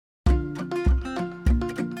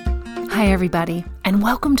Hi, everybody, and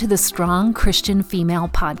welcome to the Strong Christian Female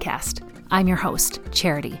Podcast. I'm your host,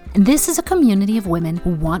 Charity, and this is a community of women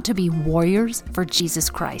who want to be warriors for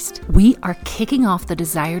Jesus Christ. We are kicking off the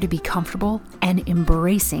desire to be comfortable and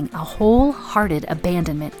embracing a wholehearted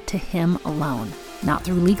abandonment to Him alone. Not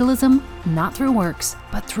through legalism, not through works,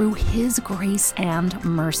 but through His grace and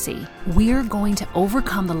mercy. We're going to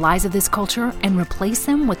overcome the lies of this culture and replace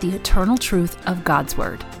them with the eternal truth of God's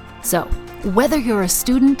Word. So, whether you're a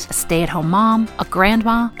student, a stay-at-home mom, a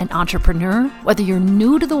grandma, an entrepreneur, whether you're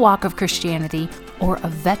new to the walk of Christianity, or a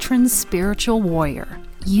veteran spiritual warrior,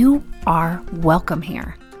 you are welcome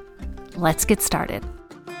here. Let's get started.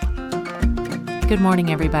 Good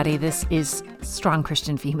morning, everybody. This is Strong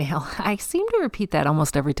Christian Female. I seem to repeat that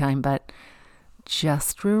almost every time, but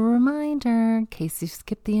just a reminder in case you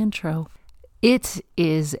skipped the intro. It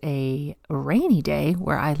is a rainy day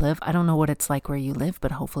where I live. I don't know what it's like where you live,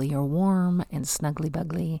 but hopefully you're warm and snuggly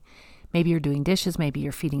buggly. Maybe you're doing dishes. Maybe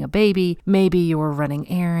you're feeding a baby. Maybe you're running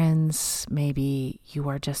errands. Maybe you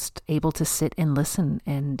are just able to sit and listen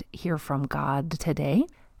and hear from God today.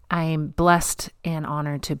 I'm blessed and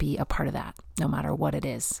honored to be a part of that, no matter what it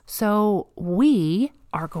is. So we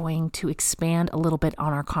are going to expand a little bit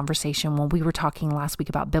on our conversation. When we were talking last week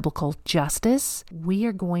about biblical justice, we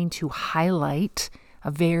are going to highlight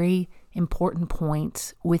a very important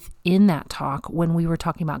point within that talk when we were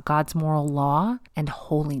talking about God's moral law and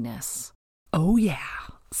holiness. Oh yeah.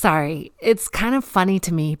 Sorry, it's kind of funny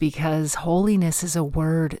to me because holiness is a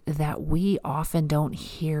word that we often don't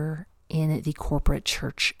hear in the corporate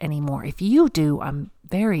church anymore. If you do, I'm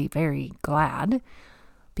very, very glad,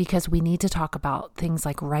 because we need to talk about things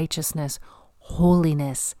like righteousness,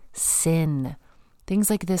 holiness, sin, things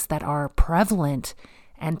like this that are prevalent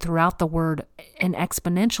and throughout the word an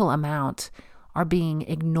exponential amount are being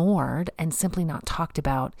ignored and simply not talked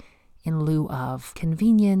about in lieu of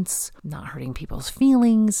convenience, not hurting people's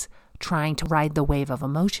feelings, trying to ride the wave of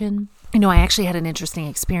emotion. You know, I actually had an interesting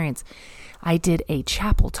experience. I did a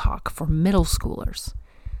chapel talk for middle schoolers.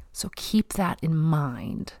 So keep that in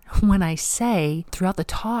mind. When I say throughout the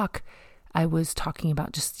talk, I was talking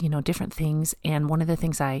about just, different things. And one of the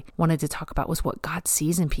things I wanted to talk about was what God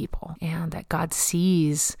sees in people, and that God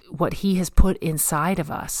sees what He has put inside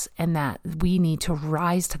of us, and that we need to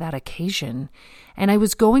rise to that occasion. And I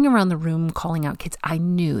was going around the room calling out kids I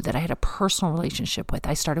knew that I had a personal relationship with.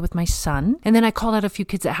 I started with my son, and then I called out a few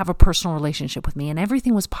kids that have a personal relationship with me, and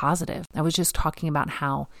everything was positive. I was just talking about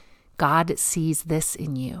how God sees this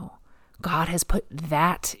in you. God has put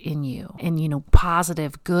that in you, and,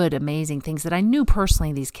 positive, good, amazing things that I knew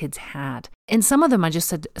personally these kids had. And some of them, I just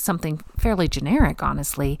said something fairly generic,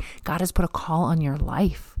 honestly. God has put a call on your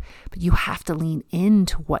life, but you have to lean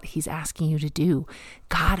into what He's asking you to do.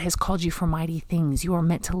 God has called you for mighty things. You are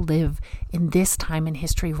meant to live in this time in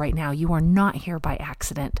history right now. You are not here by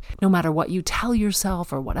accident, no matter what you tell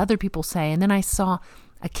yourself or what other people say. And then I saw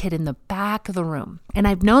a kid in the back of the room. And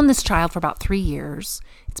I've known this child for about 3 years.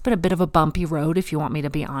 It's been a bit of a bumpy road, if you want me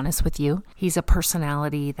to be honest with you. He's a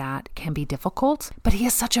personality that can be difficult, but he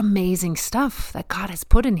has such amazing stuff that God has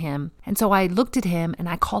put in him. And so I looked at him and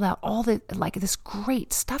I called out all this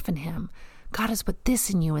great stuff in him. God has put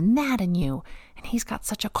this in you and that in you, and He's got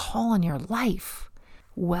such a call on your life.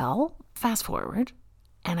 Well, fast forward,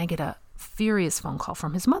 and I get a furious phone call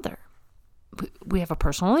from his mother. We have a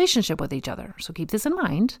personal relationship with each other, so keep this in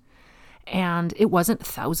mind. And it wasn't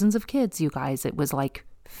thousands of kids, you guys. It was like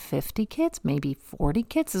 50 kids, maybe 40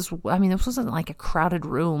 kids. This wasn't like a crowded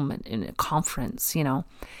room in a conference,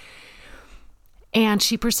 And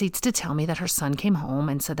she proceeds to tell me that her son came home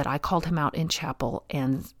and said that I called him out in chapel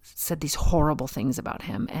and said these horrible things about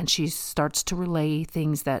him. And she starts to relay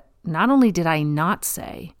things that not only did I not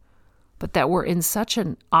say, but that were in such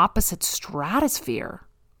an opposite stratosphere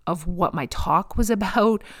of what my talk was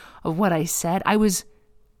about, of what I said. I was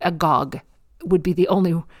agog, would be the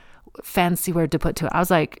only fancy word to put to it. I was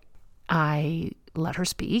like, I let her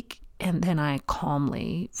speak, and then I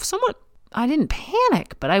calmly, I didn't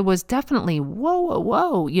panic, but I was definitely,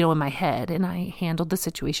 whoa, in my head. And I handled the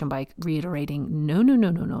situation by reiterating, no.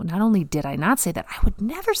 Not only did I not say that, I would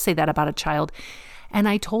never say that about a child. And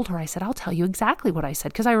I told her, I said, I'll tell you exactly what I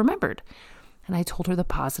said, because I remembered. And I told her the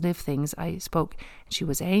positive things I spoke. She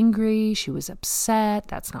was angry. She was upset.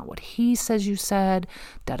 That's not what He says you said.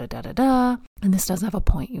 Da-da-da-da-da. And this does have a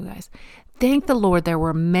point, you guys. Thank the Lord there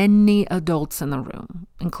were many adults in the room,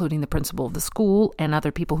 including the principal of the school and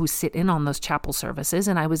other people who sit in on those chapel services.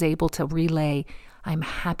 And I was able to relay, I'm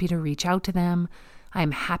happy to reach out to them.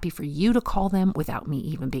 I'm happy for you to call them without me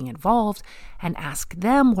even being involved and ask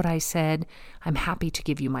them what I said. I'm happy to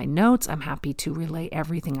give you my notes. I'm happy to relay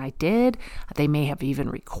everything I did. They may have even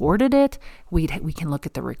recorded it. We can look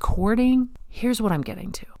at the recording. Here's what I'm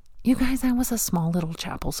getting to. You guys, that was a small little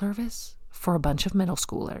chapel service for a bunch of middle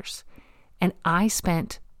schoolers. And I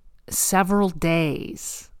spent several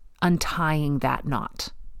days untying that knot.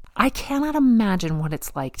 I cannot imagine what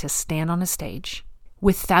it's like to stand on a stage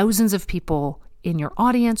with thousands of people in your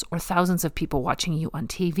audience or thousands of people watching you on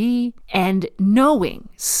TV and knowing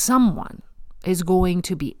someone is going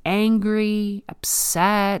to be angry,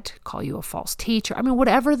 upset, call you a false teacher. I mean,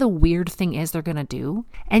 whatever the weird thing is they're going to do,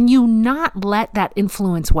 and you not let that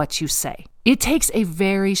influence what you say. It takes a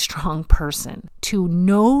very strong person to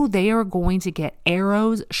know they are going to get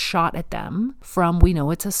arrows shot at them from, we know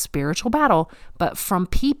it's a spiritual battle, but from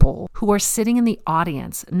people who are sitting in the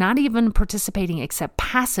audience, not even participating except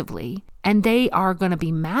passively, and they are going to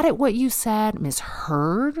be mad at what you said,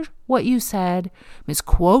 misheard what you said,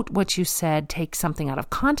 misquote what you said, take something out of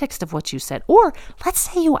context of what you said, or let's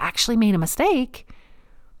say you actually made a mistake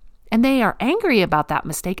and they are angry about that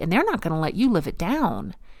mistake and they're not going to let you live it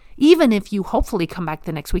down. Even if you hopefully come back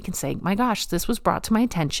the next week and say, my gosh, this was brought to my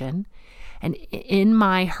attention, and in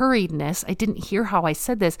my hurriedness, I didn't hear how I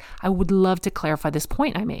said this. I would love to clarify this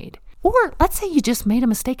point I made. Or let's say you just made a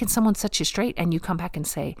mistake and someone set you straight and you come back and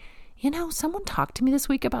say, someone talked to me this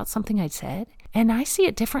week about something I said, and I see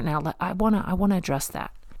it different now. I want to address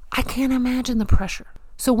that. I can't imagine the pressure.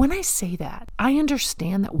 So when I say that, I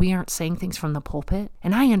understand that we aren't saying things from the pulpit,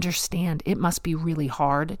 and I understand it must be really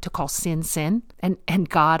hard to call sin, and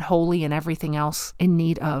God holy and everything else in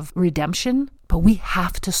need of redemption, but we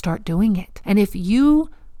have to start doing it. And if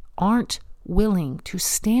you aren't willing to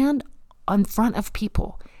stand in front of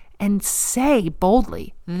people and say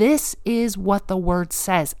boldly, this is what the word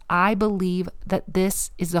says. I believe that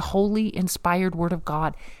this is the holy, inspired word of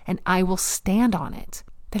God, and I will stand on it.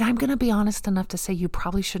 Then I'm going to be honest enough to say you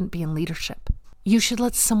probably shouldn't be in leadership. You should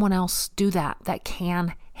let someone else do that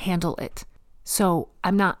can handle it. So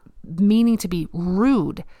I'm not meaning to be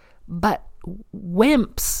rude, but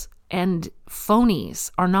wimps and phonies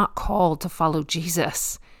are not called to follow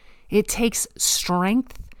Jesus. It takes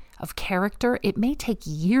strength of character. It may take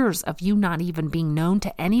years of you not even being known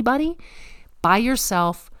to anybody, by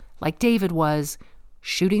yourself, like David was,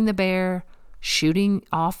 shooting the bear, shooting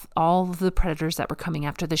off all of the predators that were coming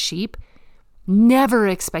after the sheep, never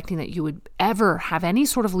expecting that you would ever have any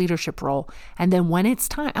sort of leadership role. And then when it's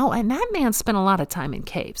time, and that man spent a lot of time in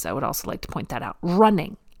caves. I would also like to point that out,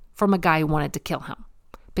 running from a guy who wanted to kill him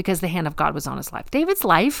because the hand of God was on his life. David's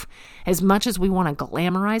life, as much as we want to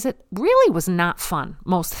glamorize it, really was not fun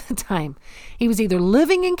most of the time. He was either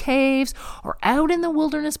living in caves or out in the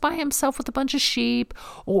wilderness by himself with a bunch of sheep,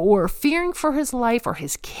 or fearing for his life, or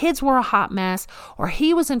his kids were a hot mess, or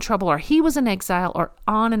he was in trouble, or he was in exile, or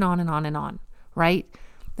on and on and on and on, right?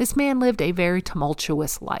 This man lived a very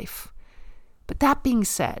tumultuous life. But that being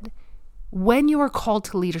said, when you are called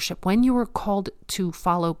to leadership, when you are called to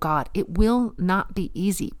follow God, it will not be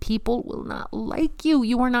easy. People will not like you.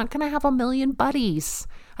 You are not going to have a million buddies.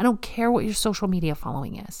 I don't care what your social media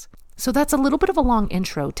following is. So that's a little bit of a long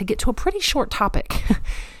intro to get to a pretty short topic.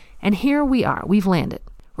 And here we are. We've landed.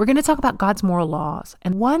 We're going to talk about God's moral laws.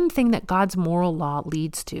 And one thing that God's moral law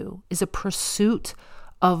leads to is a pursuit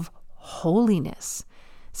of holiness.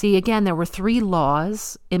 See, again, there were 3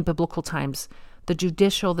 laws in biblical times: the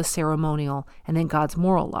judicial, the ceremonial, and then God's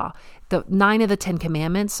moral law. The 9 of the 10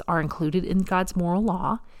 commandments are included in God's moral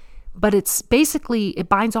law, but it's basically, it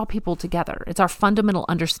binds all people together. It's our fundamental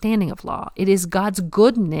understanding of law. It is God's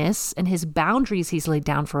goodness and his boundaries he's laid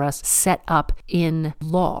down for us set up in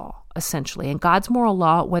law, essentially. And God's moral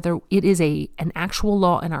law, whether it is an actual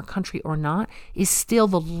law in our country or not, is still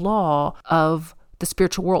the law of the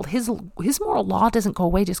spiritual world. His moral law doesn't go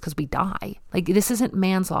away just because we die. Like, this isn't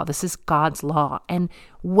man's law. This is God's law. And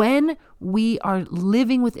when we are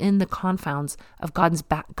living within the confines of God's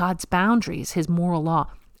boundaries, his moral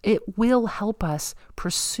law, it will help us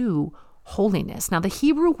pursue holiness. Now, the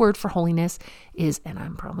Hebrew word for holiness is, and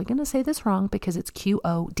I'm probably going to say this wrong because it's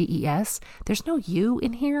Qodes. There's no U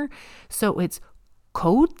in here. So it's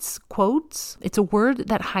quotes. It's a word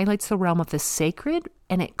that highlights the realm of the sacred,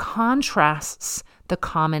 and it contrasts the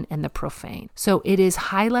common and the profane. So it is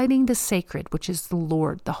highlighting the sacred, which is the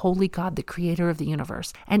Lord, the holy God, the creator of the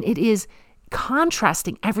universe. And it is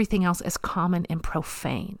contrasting everything else as common and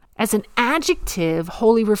profane. As an adjective,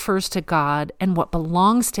 holy refers to God and what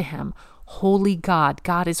belongs to him. holy God.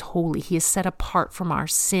 God is holy. He is set apart from our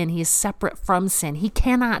sin. He is separate from sin.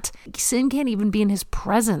 Sin can't even be in his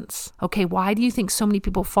presence. Okay, why do you think so many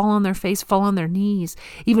people fall on their face, fall on their knees,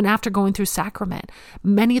 even after going through sacrament?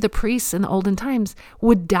 Many of the priests in the olden times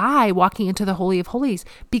would die walking into the Holy of Holies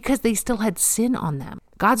because they still had sin on them.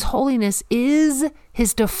 God's holiness is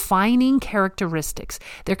his defining characteristics.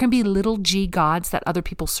 There can be little g gods that other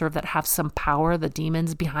people serve that have some power, the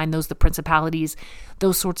demons behind those, the principalities,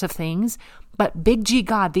 those sorts of things. But big G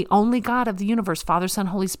God, the only God of the universe, Father, Son,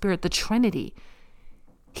 Holy Spirit, the Trinity,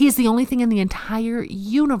 he is the only thing in the entire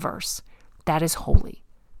universe that is holy.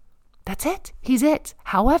 That's it. He's it.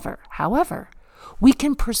 However, we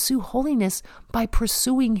can pursue holiness by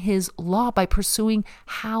pursuing his law, by pursuing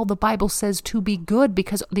how the Bible says to be good,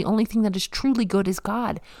 because the only thing that is truly good is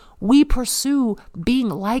God. We pursue being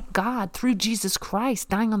like God through Jesus Christ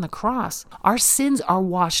dying on the cross. Our sins are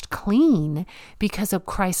washed clean because of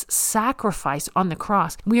Christ's sacrifice on the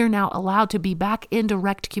cross. We are now allowed to be back in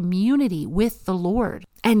direct community with the Lord.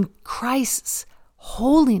 And Christ's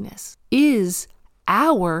holiness is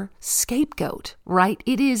our scapegoat, right?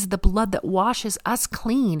 It is the blood that washes us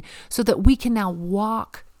clean so that we can now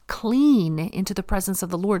walk clean into the presence of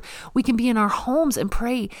the Lord. We can be in our homes and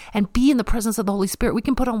pray and be in the presence of the Holy Spirit. We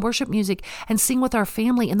can put on worship music and sing with our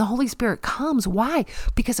family, and the Holy Spirit comes. Why?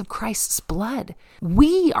 Because of Christ's blood.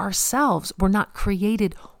 We ourselves were not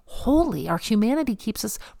created holy. Our humanity keeps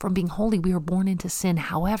us from being holy. We were born into sin.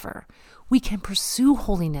 However, we can pursue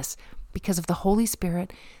holiness because of the Holy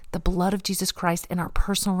Spirit, the blood of Jesus Christ, and our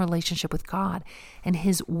personal relationship with God and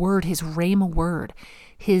his word, his Rhema word,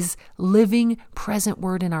 his living present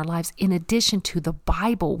word in our lives, in addition to the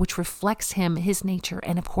Bible, which reflects him, his nature,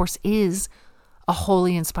 and of course is a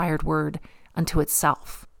holy inspired word unto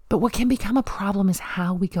itself. But what can become a problem is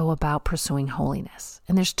how we go about pursuing holiness.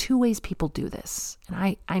 And there's two ways people do this.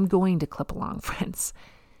 And I'm going to clip along, friends.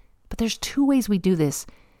 But there's two ways we do this: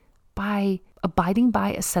 by abiding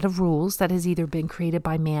by a set of rules that has either been created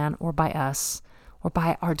by man or by us or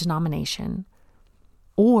by our denomination,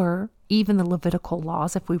 or even the Levitical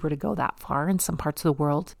laws if we were to go that far in some parts of the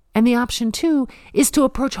world. And the option two is to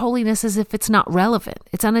approach holiness as if it's not relevant.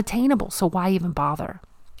 It's unattainable, so why even bother?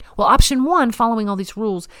 Well, option one, following all these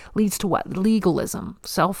rules, leads to what? Legalism,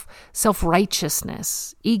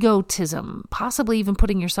 self-righteousness, egotism, possibly even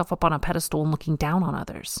putting yourself up on a pedestal and looking down on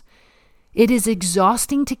others. It is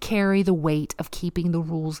exhausting to carry the weight of keeping the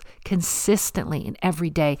rules consistently and every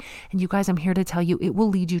day. And you guys, I'm here to tell you, it will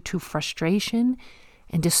lead you to frustration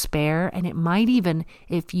and despair. And it might even,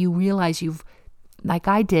 if you realize you've, like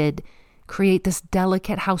I did, create this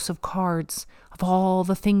delicate house of cards of all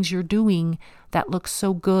the things you're doing that look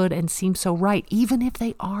so good and seem so right, even if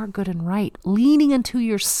they are good and right, leaning into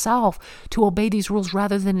yourself to obey these rules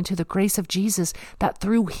rather than into the grace of Jesus, that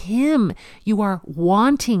through him you are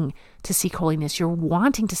wanting to seek holiness. You're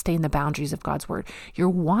wanting to stay in the boundaries of God's word. You're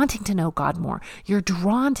wanting to know God more. You're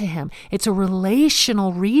drawn to him. It's a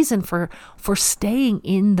relational reason for staying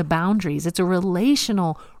in the boundaries. It's a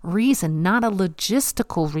relational reason, not a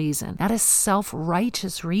logistical reason, not a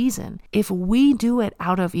self-righteous reason. If we do it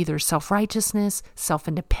out of either self-righteousness,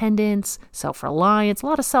 self-independence, self-reliance, a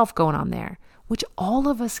lot of self going on there, which all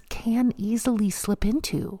of us can easily slip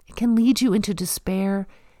into. It can lead you into despair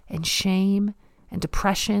and shame and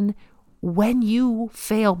depression when you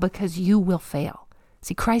fail, because you will fail.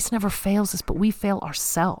 See, Christ never fails us, but we fail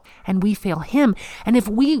ourselves and we fail him. And if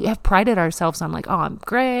we have prided ourselves on like, oh, I'm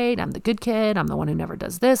great, I'm the good kid, I'm the one who never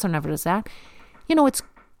does this or never does that, it's,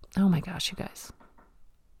 oh my gosh, you guys,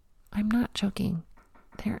 I'm not joking.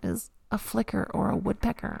 There is a flicker or a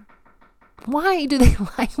woodpecker. Why do they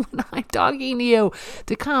like when I'm talking to you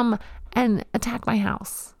to come and attack my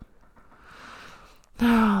house?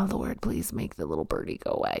 Oh, Lord, please make the little birdie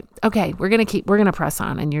go away. Okay, we're going to press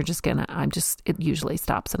on, and it usually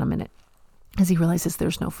stops in a minute as he realizes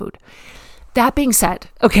there's no food. That being said,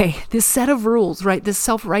 okay, this set of rules, right? This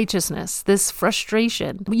self-righteousness, this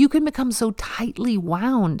frustration, you can become so tightly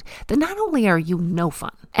wound that not only are you no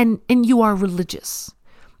fun and you are religious,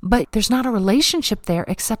 but there's not a relationship there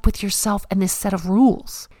except with yourself and this set of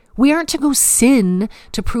rules. We aren't to go sin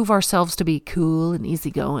to prove ourselves to be cool and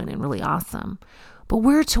easygoing and really awesome. But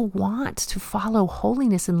we're to want to follow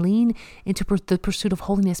holiness and lean into the pursuit of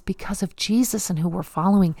holiness because of Jesus and who we're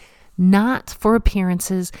following, not for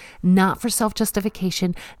appearances, not for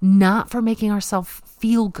self-justification, not for making ourselves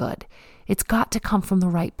feel good. It's got to come from the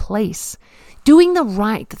right place. Doing the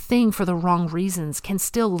right thing for the wrong reasons can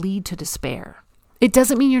still lead to despair. It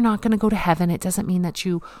doesn't mean you're not going to go to heaven. It doesn't mean that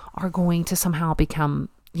you are going to somehow become,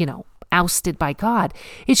 ousted by God.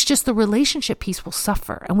 It's just the relationship piece will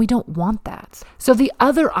suffer, and we don't want that. So the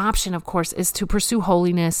other option, of course, is to pursue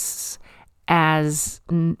holiness as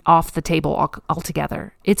off the table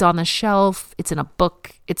altogether. It's on the shelf, it's in a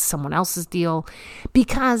book, it's someone else's deal.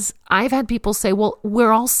 Because I've had people say, well,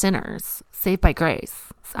 we're all sinners, saved by grace.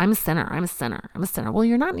 I'm a sinner. Well,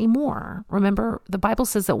 you're not anymore. Remember, the Bible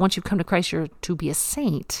says that once you've come to Christ, you're to be a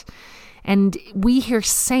saint. And we hear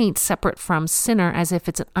saint separate from sinner as if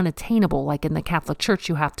it's unattainable. Like in the Catholic Church,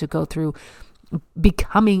 you have to go through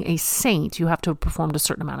becoming a saint. You have to have performed a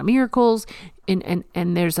certain amount of miracles. And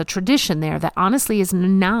there's a tradition there that honestly is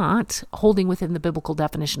not holding within the biblical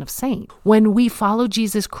definition of saint. When we follow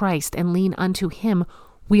Jesus Christ and lean unto him,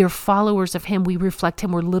 we are followers of him. We reflect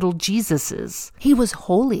him. We're little Jesuses. He was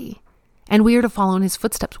holy, and we are to follow in his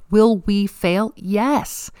footsteps. Will we fail?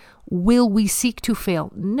 Yes. Will we seek to fail?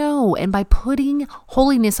 No. And by putting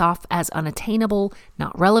holiness off as unattainable,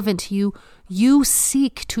 not relevant to you, you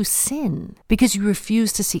seek to sin because you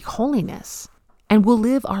refuse to seek holiness. And we'll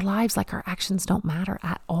live our lives like our actions don't matter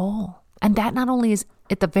at all. And that not only is,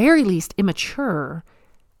 at the very least, immature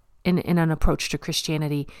in an approach to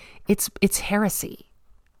Christianity, it's heresy.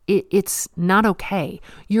 It's not okay.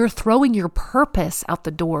 You're throwing your purpose out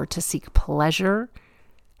the door to seek pleasure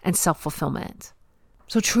and self-fulfillment.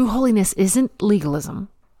 So true holiness isn't legalism,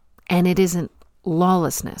 and it isn't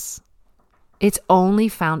lawlessness. It's only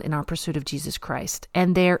found in our pursuit of Jesus Christ.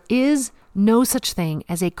 And there is no such thing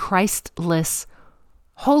as a Christless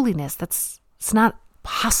holiness. It's not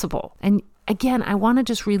possible. And again, I want to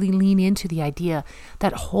just really lean into the idea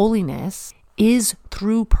that holiness is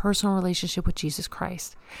through personal relationship with Jesus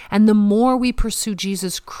Christ. And the more we pursue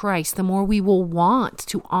Jesus Christ, the more we will want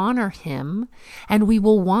to honor him, and we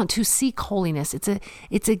will want to seek holiness.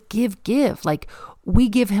 It's a give. Like we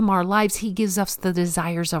give him our lives, he gives us the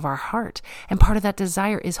desires of our heart. And part of that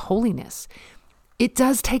desire is holiness. It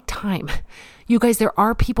does take time. You guys, there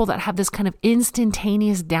are people that have this kind of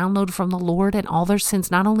instantaneous download from the Lord, and all their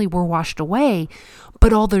sins not only were washed away,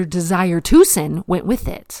 but all their desire to sin went with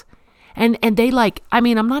it. And they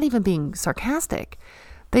I'm not even being sarcastic.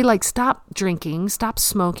 They stop drinking, stop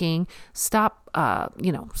smoking, stop,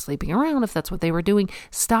 sleeping around if that's what they were doing,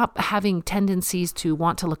 stop having tendencies to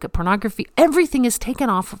want to look at pornography. Everything is taken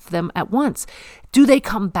off of them at once. Do they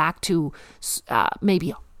come back to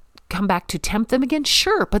tempt them again?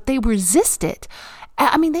 Sure, but they resist it.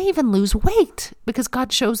 They even lose weight because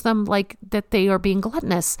God shows them that they are being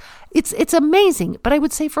gluttonous. It's amazing. But I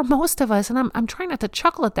would say for most of us, and I'm trying not to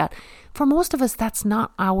chuckle at that, for most of us, that's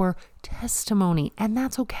not our testimony, and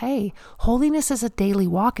that's okay. Holiness is a daily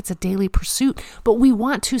walk. It's a daily pursuit, but we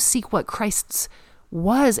want to seek what Christ's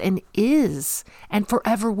was and is and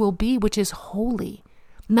forever will be, which is holy,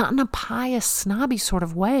 not in a pious, snobby sort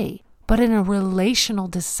of way, but in a relational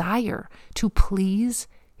desire to please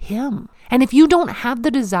him. And if you don't have the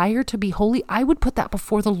desire to be holy, I would put that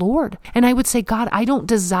before the Lord. And I would say, God, I don't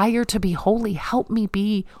desire to be holy. Help me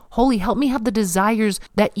be holy. Help me have the desires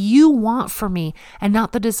that you want for me and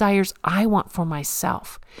not the desires I want for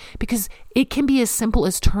myself. Because it can be as simple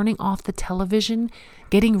as turning off the television,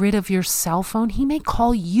 getting rid of your cell phone. He may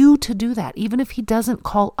call you to do that, even if he doesn't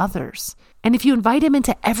call others. And if you invite him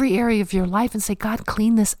into every area of your life and say, God,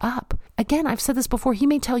 clean this up. Again, I've said this before, he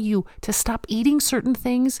may tell you to stop eating certain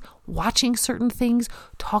things, watching certain things,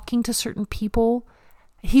 talking to certain people.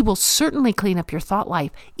 He will certainly clean up your thought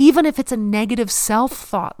life, even if it's a negative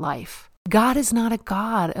self-thought life. God is not a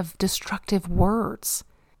God of destructive words,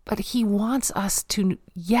 but he wants us to,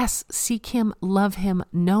 yes, seek him, love him,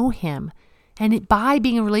 know him. And by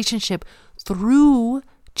being in a relationship through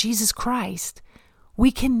Jesus Christ,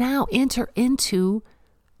 we can now enter into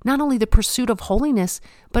not only the pursuit of holiness,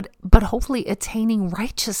 but hopefully attaining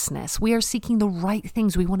righteousness. We are seeking the right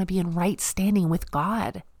things. We want to be in right standing with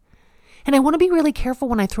God. And I want to be really careful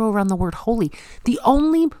when I throw around the word holy. The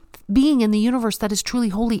only being in the universe that is truly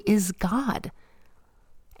holy is God.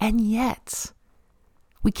 And yet,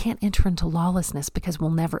 we can't enter into lawlessness because we'll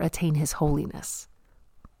never attain his holiness.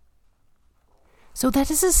 So that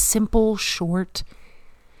is a simple, short,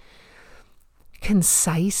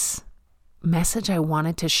 concise message I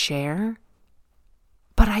wanted to share,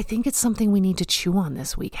 but I think it's something we need to chew on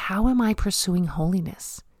this week. How am I pursuing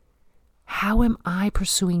holiness? How am I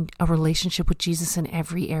pursuing a relationship with Jesus in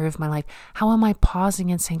every area of my life? How am I pausing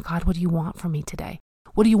and saying, God, what do you want from me today?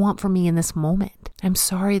 What do you want from me in this moment? I'm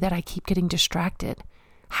sorry that I keep getting distracted.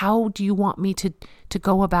 How do you want me to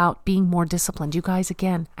go about being more disciplined? You guys,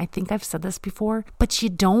 again, I think I've said this before, but you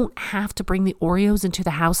don't have to bring the Oreos into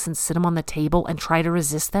the house and sit them on the table and try to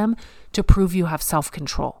resist them to prove you have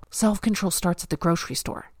self-control. Self-control starts at the grocery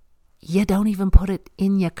store. you don't even put it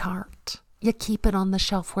in your cart. You keep it on the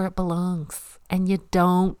shelf where it belongs, and you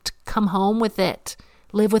don't come home with it.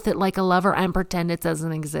 Live with it like a lover and pretend it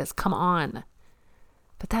doesn't exist. Come on.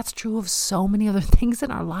 But that's true of so many other things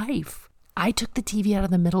in our life. I took the TV out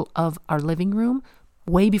of the middle of our living room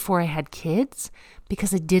way before I had kids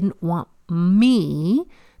because I didn't want me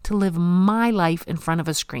to live my life in front of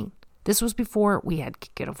a screen. This was before we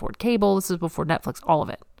could afford cable. This was before Netflix, all of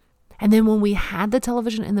it. And then when we had the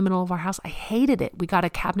television in the middle of our house, I hated it. We got a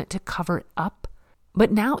cabinet to cover it up.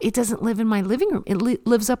 But now it doesn't live in my living room. It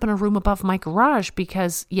lives up in a room above my garage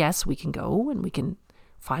because, yes, we can go and we can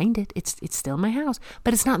find it. It's still in my house,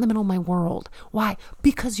 but it's not in the middle of my world. Why?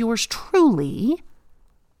 Because yours truly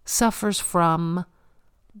suffers from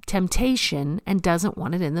temptation and doesn't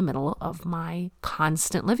want it in the middle of my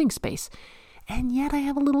constant living space. And yet I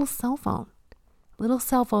have a little cell phone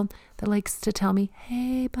that likes to tell me,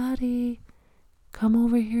 hey, buddy, come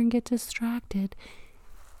over here and get distracted.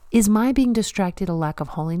 Is my being distracted a lack of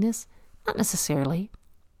holiness? Not necessarily.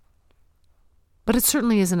 But it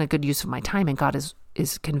certainly isn't a good use of my time, and God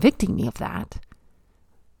is convicting me of that.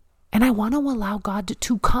 And I want to allow God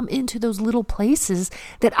to come into those little places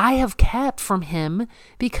that I have kept from him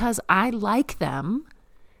because I like them,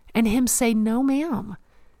 and him say, no, ma'am,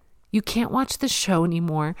 you can't watch this show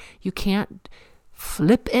anymore. You can't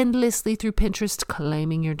flip endlessly through Pinterest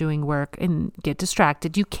claiming you're doing work and get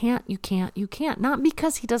distracted. You can't. Not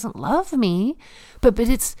because he doesn't love me, but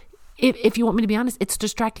it's, if you want me to be honest, it's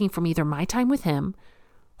distracting from either my time with him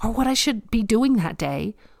or what I should be doing that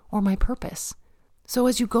day or my purpose. So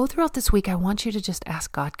as you go throughout this week, I want you to just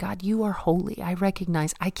ask God, you are holy. I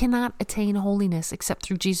recognize I cannot attain holiness except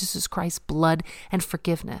through Jesus Christ's blood and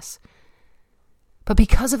forgiveness. But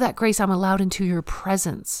because of that grace, I'm allowed into your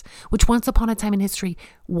presence, which once upon a time in history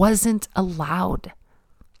wasn't allowed.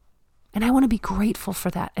 And I want to be grateful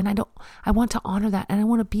for that. And I want to honor that. And I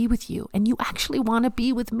want to be with you. And you actually want to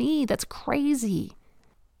be with me. That's crazy.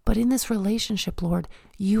 But in this relationship, Lord,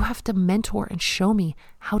 you have to mentor and show me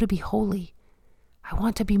how to be holy. I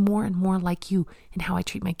want to be more and more like you in how I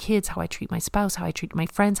treat my kids, how I treat my spouse, how I treat my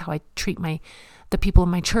friends, how I treat the people in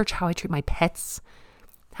my church, how I treat my pets,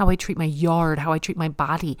 how I treat my yard, how I treat my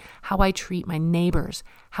body, how I treat my neighbors,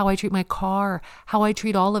 how I treat my car, how I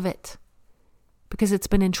treat all of it. Because it's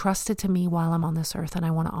been entrusted to me while I'm on this earth, and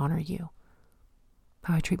I want to honor you.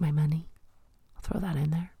 How I treat my money. I'll throw that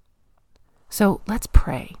in there. So let's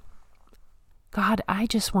pray. God, I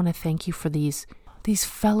just want to thank you for these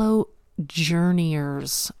fellow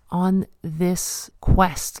journeyers on this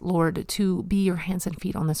quest, Lord, to be your hands and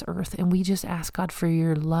feet on this earth. And we just ask, God, for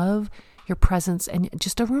your love, your presence, and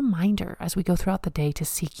just a reminder as we go throughout the day to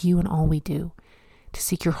seek you in all we do, to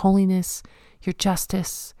seek your holiness, your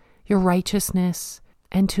justice, your righteousness,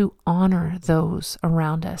 and to honor those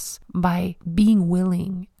around us by being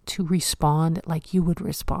willing to respond like you would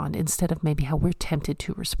respond instead of maybe how we're tempted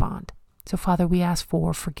to respond. So, Father, we ask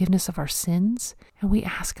for forgiveness of our sins, and we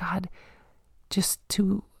ask, God, just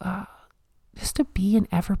to be an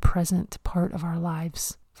ever-present part of our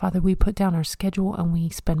lives. Father, we put down our schedule and we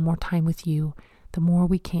spend more time with you the more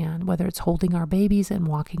we can, whether it's holding our babies and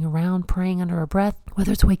walking around, praying under our breath,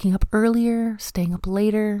 whether it's waking up earlier, staying up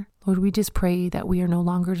later. Lord, we just pray that we are no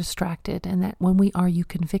longer distracted, and that when we are, you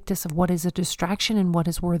convict us of what is a distraction and what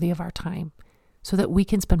is worthy of our time, so that we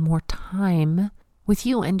can spend more time with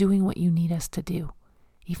you and doing what you need us to do,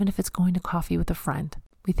 even if it's going to coffee with a friend.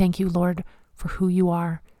 We thank you, Lord, for who you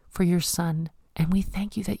are, for your Son, and we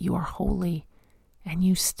thank you that you are holy and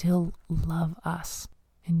you still love us.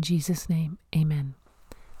 In Jesus' name, amen.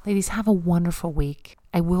 Ladies, have a wonderful week.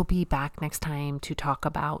 I will be back next time to talk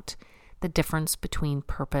about the difference between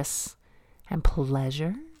purpose and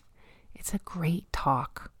pleasure. It's a great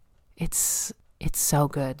talk. It's so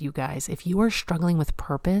good, you guys. If you are struggling with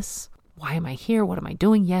purpose, why am I here? What am I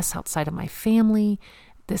doing? Yes, outside of my family.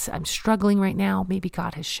 I'm struggling right now. Maybe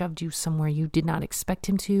God has shoved you somewhere you did not expect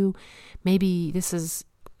him to. Maybe this is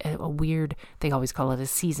a weird, they always call it a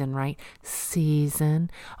season, right?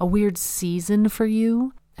 A weird season for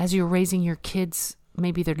you as you're raising your kids.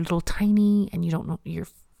 Maybe they're little tiny and you don't know, you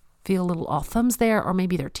feel a little all thumbs there, or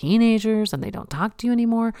maybe they're teenagers and they don't talk to you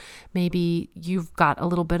anymore. Maybe you've got a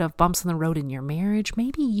little bit of bumps in the road in your marriage.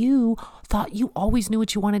 Maybe you thought you always knew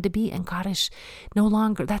what you wanted to be, and God is no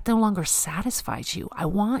longer satisfies you. I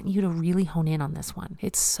want you to really hone in on this one.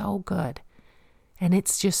 It's so good. And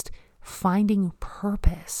it's just finding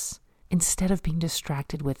purpose instead of being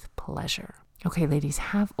distracted with pleasure. Okay, ladies,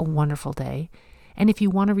 have a wonderful day. And if you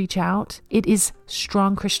want to reach out, it is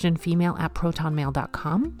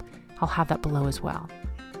strongchristianfemale@protonmail.com. I'll have that below as well.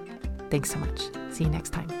 Thanks so much. See you next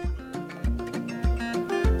time.